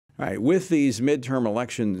All right, with these midterm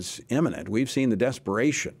elections imminent, we've seen the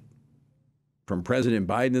desperation from President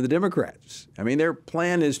Biden and the Democrats. I mean, their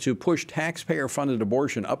plan is to push taxpayer-funded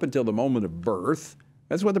abortion up until the moment of birth.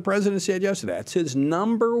 That's what the president said yesterday. That's his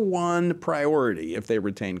 #1 priority if they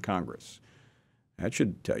retain Congress. That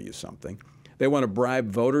should tell you something. They want to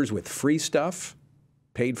bribe voters with free stuff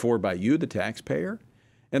paid for by you, the taxpayer.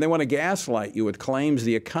 And they want to gaslight you with claims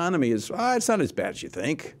the economy is, it's not as bad as you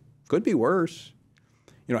think. Could be worse.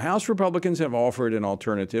 You know, House Republicans have offered an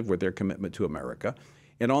alternative with their commitment to America.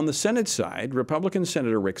 And on the Senate side, Republican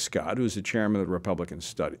Senator Rick Scott, who's the chairman of the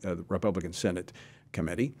Republican Senate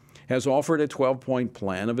Committee, has offered a 12-point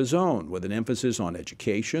plan of his own with an emphasis on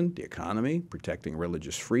education, the economy, protecting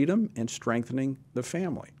religious freedom, and strengthening the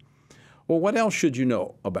family. Well, what else should you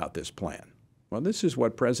know about this plan? Well, this is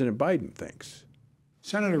what President Biden thinks.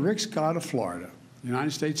 Senator Rick Scott of Florida,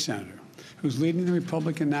 United States Senator, who's leading the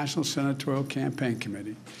Republican National Senatorial Campaign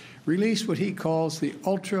Committee, released what he calls the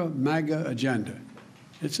Ultra MAGA Agenda.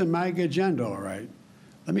 It's a MAGA agenda, all right.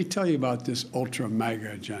 Let me tell you about this Ultra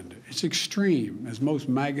MAGA agenda. It's extreme, as most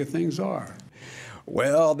MAGA things are.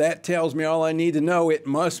 Well, that tells me all I need to know. It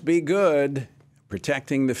must be good.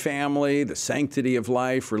 Protecting the family, the sanctity of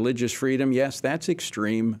life, religious freedom. Yes, that's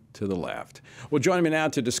extreme to the left. Well, joining me now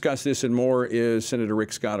to discuss this and more is Senator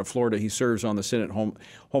Rick Scott of Florida. He serves on the Senate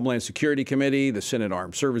Homeland Security Committee, the Senate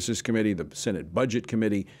Armed Services Committee, the Senate Budget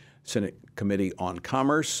Committee, Senate Committee on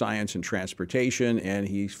Commerce, Science, and Transportation, and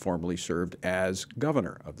he formerly served as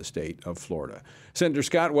governor of the state of Florida. Senator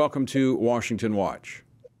Scott, welcome to Washington Watch.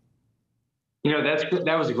 You know,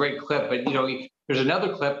 that was a great clip, but, you know, there's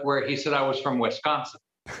another clip where he said I was from Wisconsin.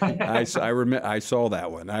 I saw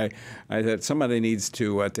that one. I thought somebody needs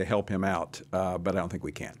to help him out, but I don't think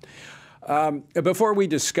we can. Before we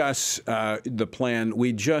discuss the plan,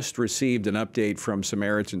 we just received an update from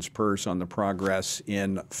Samaritan's Purse on the progress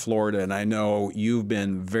in Florida, and I know you've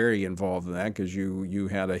been very involved in that because you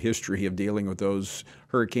had a history of dealing with those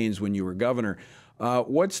hurricanes when you were governor.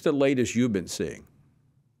 What's the latest you've been seeing?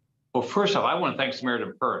 Well, first off, I want to thank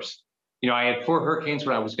Samaritan Purse. You know, I had 4 hurricanes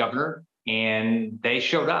when I was governor, and they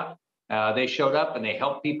showed up. They showed up and they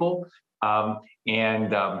helped people. I mean,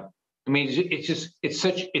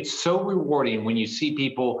 it's so rewarding when you see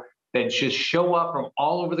people that just show up from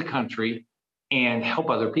all over the country and help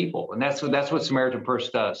other people. And that's what Samaritan Purse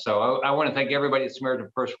does. So I want to thank everybody at Samaritan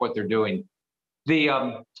Purse for what they're doing.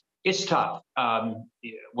 It's tough.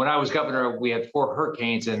 When I was governor, we had 4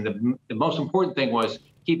 hurricanes, and the most important thing was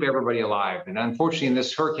keep everybody alive. And unfortunately, in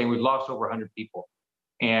this hurricane, we've lost over 100 people.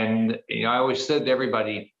 And you know, I always said to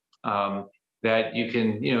everybody that you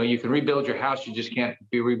can rebuild your house, you just can't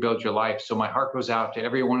rebuild your life. So my heart goes out to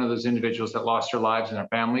every one of those individuals that lost their lives and their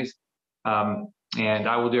families. And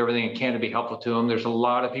I will do everything I can to be helpful to them. There's a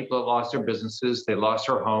lot of people that lost their businesses, they lost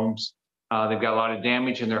their homes, they've got a lot of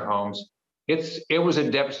damage in their homes. It was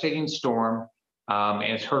a devastating storm, and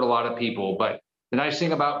it's hurt a lot of people. But the nice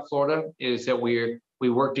thing about Florida is that we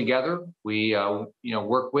work together. We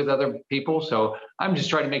work with other people. So I'm just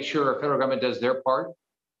trying to make sure our federal government does their part.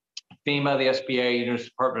 FEMA, the SBA, United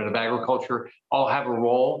Department of Agriculture, all have a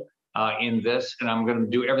role in this, and I'm going to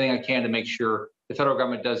do everything I can to make sure the federal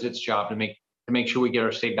government does its job to make sure we get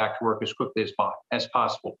our state back to work as quickly as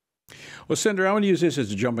possible. Well, Senator, I want to use this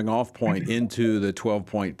as a jumping off point into the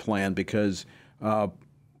 12-point plan because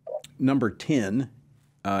number 10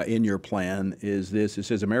 in your plan is this. It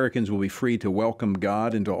says Americans will be free to welcome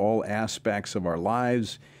God into all aspects of our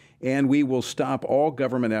lives, and we will stop all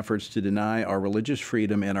government efforts to deny our religious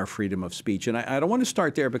freedom and our freedom of speech. And I don't want to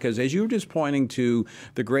start there because as you were just pointing to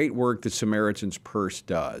the great work that Samaritan's Purse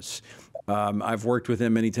does, I've worked with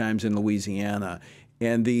them many times in Louisiana,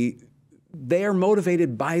 and they are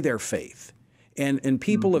motivated by their faith. And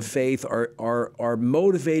people of faith are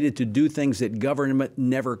motivated to do things that government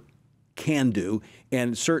never can do.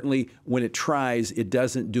 And certainly when it tries, it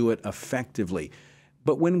doesn't do it effectively.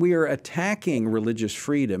 But when we are attacking religious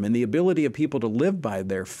freedom and the ability of people to live by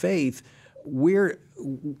their faith, we're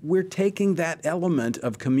taking that element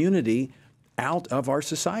of community out of our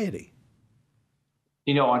society.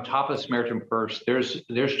 You know, on top of Samaritan Purse, there's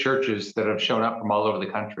churches that have shown up from all over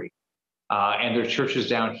the country. And there's churches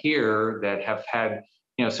down here that have had,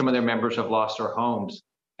 some of their members have lost their homes.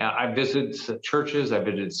 I visited some churches, I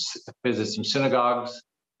visited some synagogues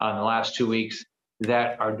in the last 2 weeks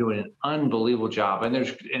that are doing an unbelievable job. And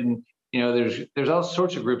there's all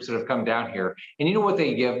sorts of groups that have come down here. And you know what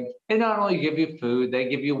they give? They not only give you food, they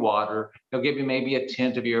give you water, they'll give you maybe a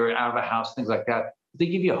tent if you're out of a house, things like that. They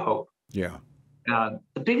give you hope. Yeah.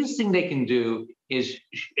 The biggest thing they can do is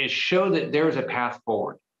show that there is a path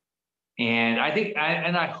forward. And I think,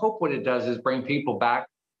 and I hope what it does is bring people back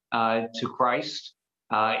to Christ,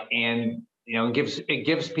 and it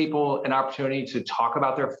gives people an opportunity to talk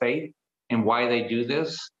about their faith and why they do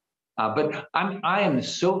this. But I am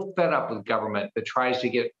so fed up with government that tries to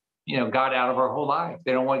get God out of our whole life.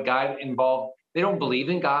 They don't want God involved. They don't believe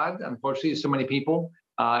in God. Unfortunately, so many people,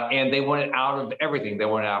 and they want it out of everything. They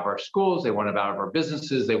want it out of our schools. They want it out of our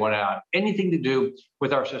businesses. They want it out of anything to do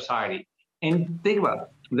with our society. And think about it.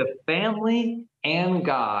 The family and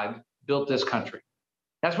God built this country.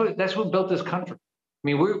 That's what built this country. I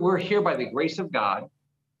mean, we're here by the grace of God,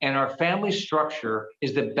 and our family structure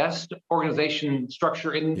is the best organization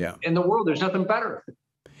structure in the world. There's nothing better.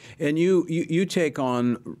 And you take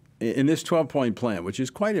on, in this 12-point plan, which is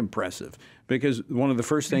quite impressive, because one of the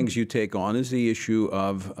first things you take on is the issue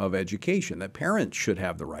of education, that parents should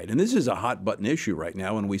have the right. And this is a hot-button issue right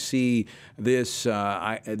now, and we see this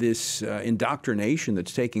indoctrination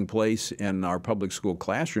that's taking place in our public school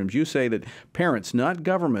classrooms. You say that parents, not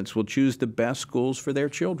governments, will choose the best schools for their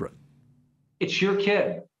children. It's your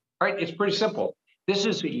kid, right? It's pretty simple. This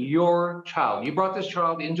is your child. You brought this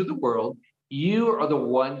child into the world. You are the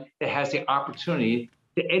one that has the opportunity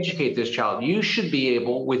to educate this child. You should be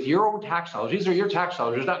able, with your own tax dollars, these are your tax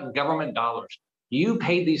dollars, it's not government dollars. You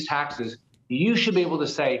paid these taxes. You should be able to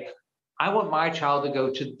say, I want my child to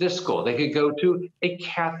go to this school. They could go to a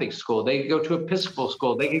Catholic school. They could go to Episcopal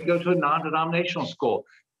school. They could go to a non-denominational school,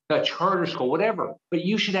 a charter school, whatever. But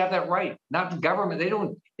you should have that right, not the government. They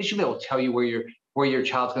should be able to tell you where your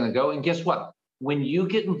child's going to go. And guess what? When you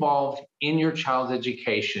get involved in your child's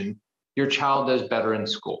education, your child does better in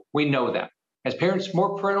school. We know that. As parents,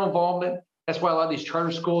 more parental involvement. That's why a lot of these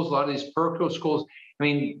charter schools, a lot of these parochial schools, I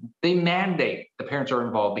mean, they mandate the parents are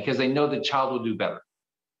involved because they know the child will do better.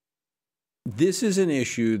 This is an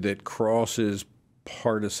issue that crosses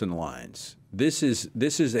partisan lines. This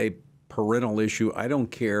is a parental issue. I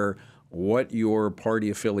don't care what your party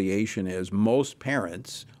affiliation is. Most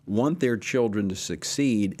parents want their children to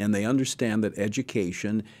succeed, and they understand that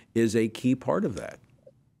education is a key part of that.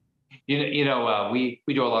 We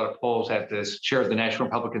do a lot of polls at this chair of the National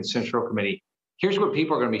Republican Central Committee. Here's what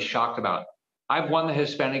people are going to be shocked about. I've won the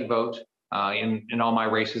Hispanic vote in all my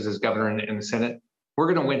races as governor in the Senate.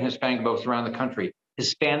 We're going to win Hispanic votes around the country.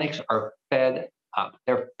 Hispanics are fed up.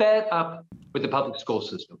 They're fed up with the public school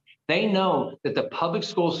system. They know that the public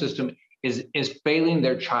school system is failing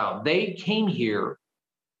their child. They came here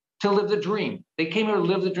to live the dream. They came here to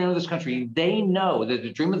live the dream of this country. They know that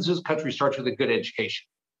the dream of this country starts with a good education.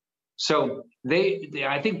 So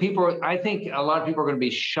I think a lot of people are going to be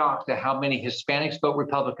shocked at how many Hispanics vote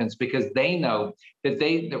Republicans, because they know that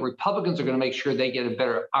the Republicans are going to make sure they get a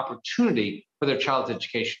better opportunity for their child's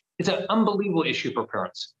education. It's an unbelievable issue for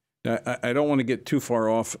parents. I don't want to get too far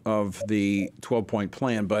off of the 12-point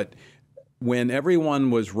plan, but when everyone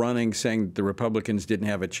was running saying the Republicans didn't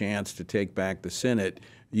have a chance to take back the Senate,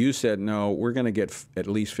 you said, no, we're going to get at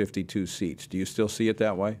least 52 seats. Do you still see it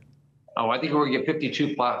that way? Oh, I think we're going to get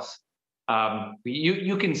 52 plus.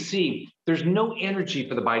 You can see there's no energy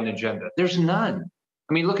for the Biden agenda. There's none.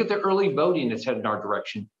 I mean, look at the early voting that's headed in our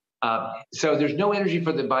direction. So there's no energy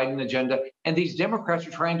for the Biden agenda. And these Democrats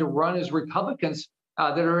are trying to run as Republicans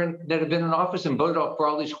that have been in office and voted for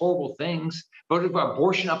all these horrible things, voted for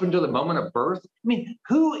abortion up until the moment of birth. I mean,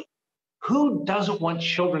 who doesn't want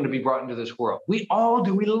children to be brought into this world? We all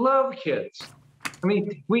do. We love kids. I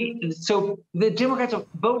mean, so the Democrats have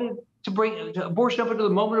voted to bring abortion up until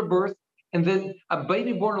the moment of birth. And then a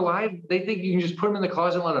baby born alive, they think you can just put them in the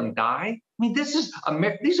closet and let them die. I mean,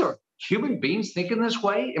 these are human beings thinking this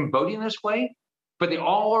way and voting this way, but they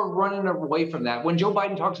all are running away from that. When Joe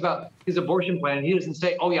Biden talks about his abortion plan, he doesn't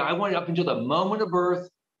say, oh yeah, I want it up until the moment of birth,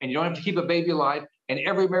 and you don't have to keep a baby alive, and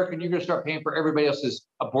every American, you're going to start paying for everybody else's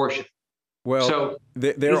abortion. Well, so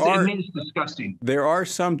it's disgusting. There are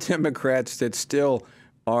some Democrats that still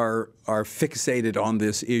are fixated on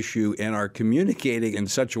this issue and are communicating in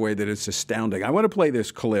such a way that it's astounding. I want to play this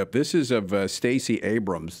clip. This is of Stacey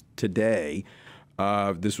Abrams today.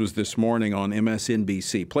 This was this morning on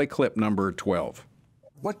MSNBC. Play clip number 12.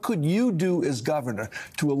 What could you do as governor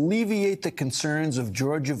to alleviate the concerns of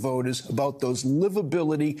Georgia voters about those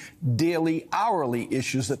livability, daily, hourly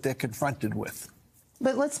issues that they're confronted with?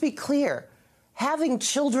 But let's be clear. Having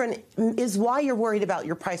children is why you're worried about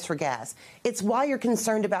your price for gas. It's why you're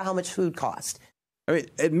concerned about how much food costs. I mean,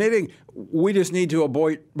 admitting we just need to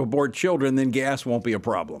abort children, then gas won't be a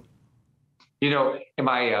problem. In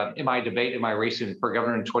my debate, in my race for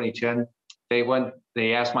governor in 2010,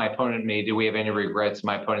 they asked my opponent, me, do we have any regrets?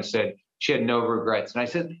 My opponent said she had no regrets. And I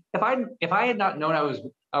said, if I had not known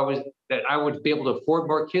that I would be able to afford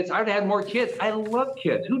more kids, I'd have had more kids. I love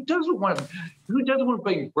kids. Who doesn't want to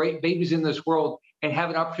bring great babies in this world and have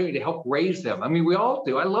an opportunity to help raise them. I mean, we all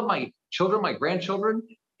do. I love my children, my grandchildren.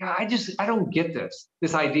 Yeah, I don't get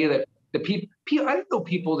this idea that the people, I don't know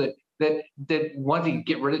people that want to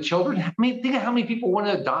get rid of children. I mean, think of how many people want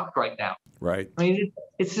to adopt right now. Right. I mean,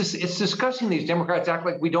 it's disgusting. These Democrats act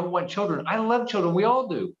like we don't want children. I love children. We all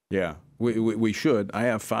do. Yeah, we should. I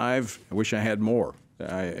have 5. I wish I had more.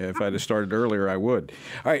 If I'd have started earlier, I would.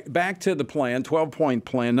 All right, back to the plan, 12-point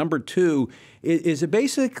plan. Number 2, is it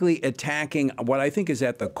basically attacking what I think is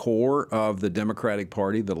at the core of the Democratic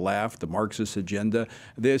Party, the left, the Marxist agenda,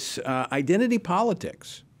 this identity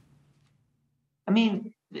politics? I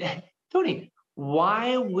mean, Tony,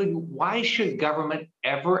 why should government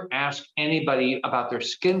ever ask anybody about their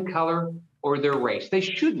skin color or their race? They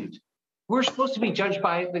shouldn't. We're supposed to be judged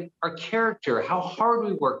by our character, how hard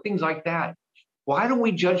we work, things like that. Why don't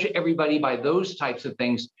we judge everybody by those types of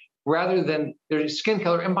things rather than their skin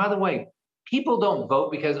color? And by the way, people don't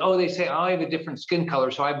vote because, they say, I have a different skin color,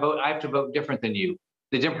 so I have to vote different than you.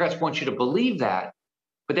 The Democrats want you to believe that,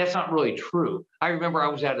 but that's not really true. I remember I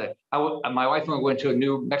was my wife and I went to a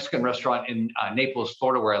new Mexican restaurant in Naples,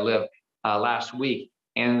 Florida, where I live last week.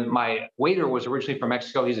 And my waiter was originally from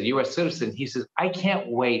Mexico. He's a U.S. citizen. He says, I can't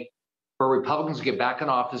wait for Republicans to get back in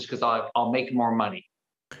office because I'll make more money.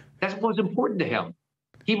 That's what's important to him.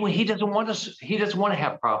 He doesn't want to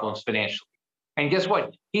have problems financially. And guess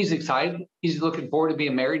what? He's excited. He's looking forward to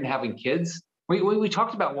being married and having kids. We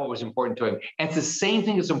talked about what was important to him. And it's the same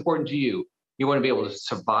thing that's important to you. You want to be able to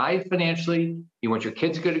survive financially. You want your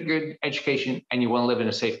kids to get a good education, and you want to live in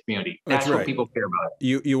a safe community. That's right. What people care about.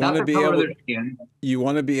 You want to be able. You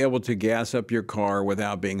want to be able to gas up your car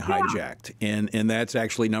without being hijacked, and that's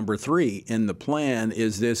actually number 3 in the plan.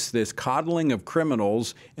 Is this coddling of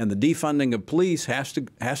criminals and the defunding of police has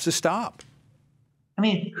to stop. I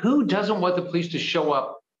mean, who doesn't want the police to show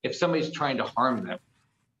up if somebody's trying to harm them?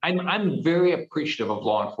 I'm very appreciative of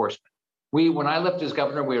law enforcement. When I left as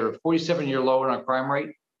governor, we were at a 47-year low in our crime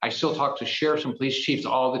rate. I still talk to sheriffs and police chiefs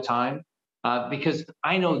all the time because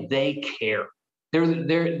I know they care.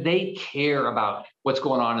 They care about what's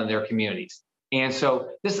going on in their communities. And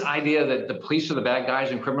so this idea that the police are the bad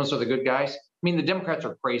guys and criminals are the good guys, I mean, the Democrats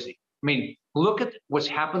are crazy. I mean, look at what's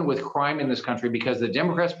happened with crime in this country because the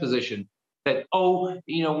Democrats' position that,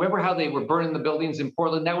 remember how they were burning the buildings in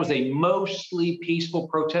Portland? That was a mostly peaceful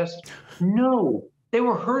protest. No, they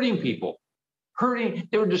were hurting people.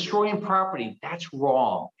 They were destroying property. That's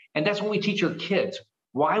wrong. And that's what we teach our kids.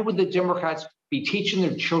 Why would the Democrats be teaching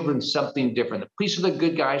their children something different? The police are the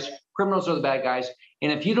good guys, criminals are the bad guys.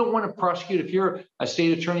 And if you don't want to prosecute, if you're a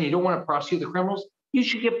state attorney, you don't want to prosecute the criminals, you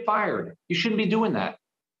should get fired. You shouldn't be doing that.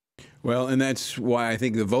 Well, and that's why I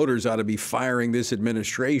think the voters ought to be firing this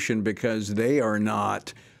administration because they are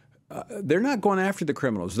not. They're not going after the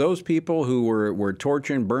criminals. Those people who were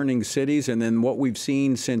torturing, burning cities, and then what we've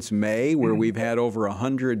seen since May, where we've had over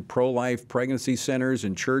 100 pro-life pregnancy centers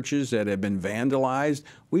and churches that have been vandalized,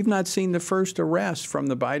 we've not seen the first arrest from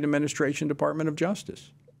the Biden administration Department of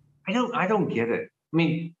Justice. I don't get it. I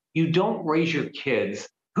mean, you don't raise your kids.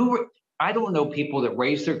 I don't know people that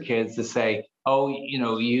raise their kids to say, you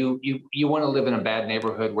want to live in a bad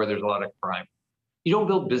neighborhood where there's a lot of crime. You don't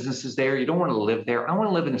build businesses there. You don't want to live there. I want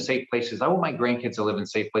to live in safe places. I want my grandkids to live in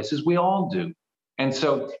safe places. We all do. And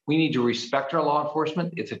so we need to respect our law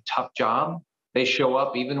enforcement. It's a tough job. They show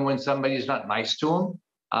up even when somebody's not nice to them.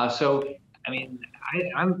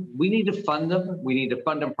 We need to fund them. We need to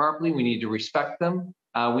fund them properly. We need to respect them.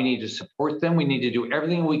 We need to support them. We need to do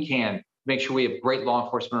everything we can to make sure we have great law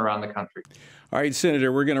enforcement around the country. All right,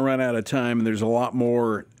 Senator, we're going to run out of time, and there's a lot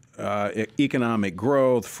more. Economic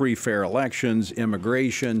growth, free, fair elections,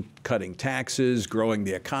 immigration, cutting taxes, growing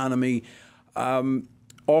the economy,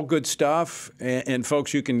 all good stuff. And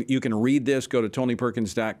folks, you can read this. Go to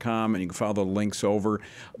tonyperkins.com and you can follow the links over.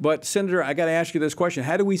 But Senator, I got to ask you this question: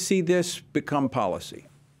 how do we see this become policy?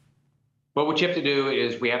 Well, what you have to do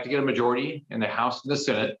is we have to get a majority in the House and the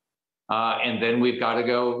Senate, and then we got to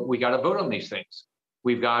vote on these things.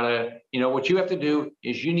 We've got to, what you have to do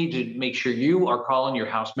is you need to make sure you are calling your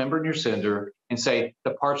House member and your senator and say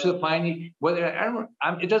the parts of the plan,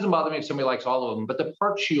 it doesn't bother me if somebody likes all of them, but the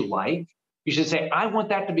parts you like, you should say, I want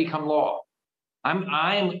that to become law.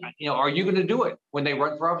 Are you going to do it? When they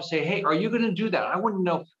run for office, say, hey, are you going to do that? I want to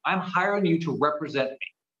know, I'm hiring you to represent me.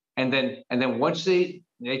 And then once they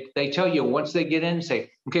tell you, once they get in, say,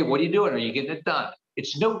 okay, what are you doing? Are you getting it done?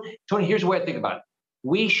 Tony, here's the way I think about it.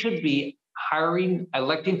 We should be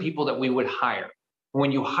electing people that we would hire.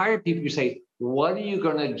 When you hire people, you say, what are you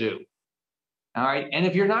going to do? All right. And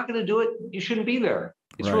if you're not going to do it, you shouldn't be there.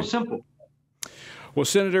 It's real simple. Well,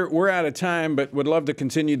 Senator, we're out of time, but would love to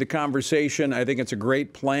continue the conversation. I think it's a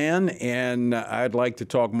great plan, and I'd like to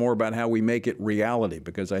talk more about how we make it reality,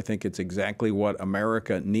 because I think it's exactly what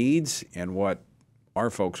America needs and what our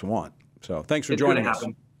folks want. So thanks for joining us.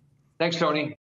 Thanks, Tony.